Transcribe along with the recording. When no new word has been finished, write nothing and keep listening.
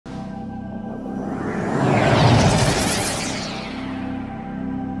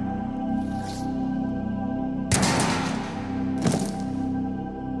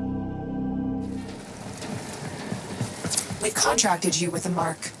I've contracted you with a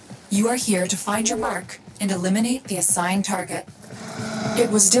mark. You are here to find your mark and eliminate the assigned target. It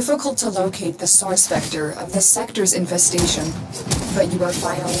was difficult to locate the source vector of the sector's infestation, but you are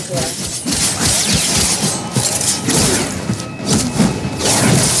finally here.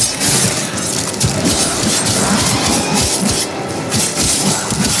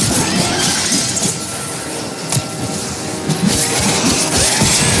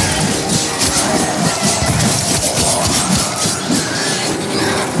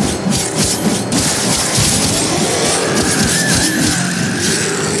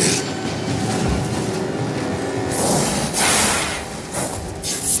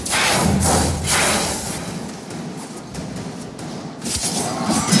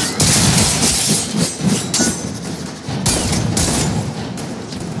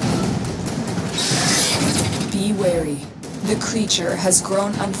 The creature has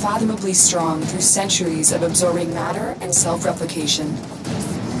grown unfathomably strong through centuries of absorbing matter and self-replication.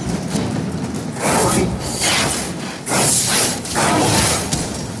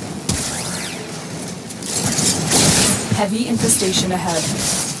 Heavy infestation ahead.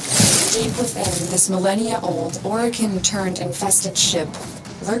 Deep within this millennia-old Orokin-turned-infested ship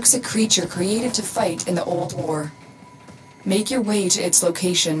lurks a creature created to fight in the Old War. Make your way to its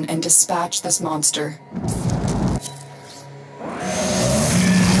location and dispatch this monster.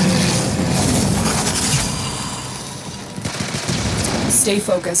 Stay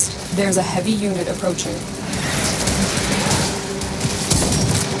focused. There's a heavy unit approaching.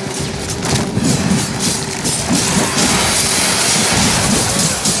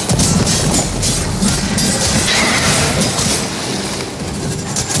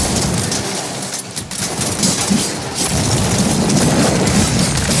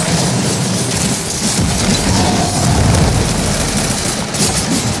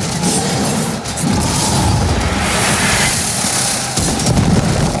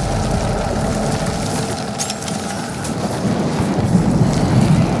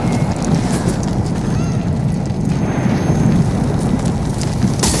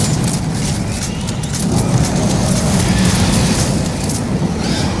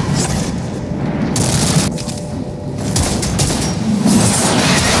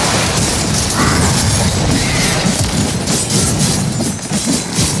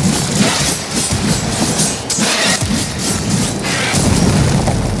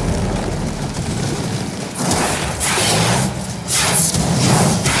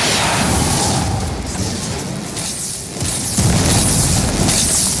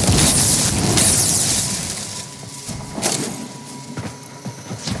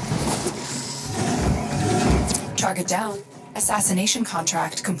 Target down. Assassination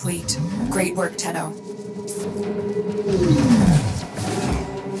contract complete. Great work, Tenno.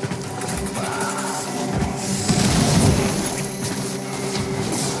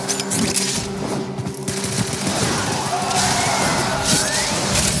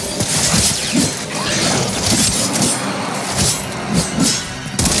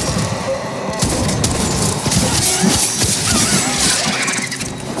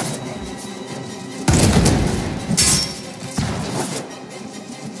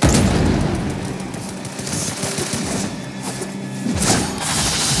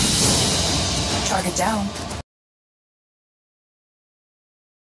 Target down.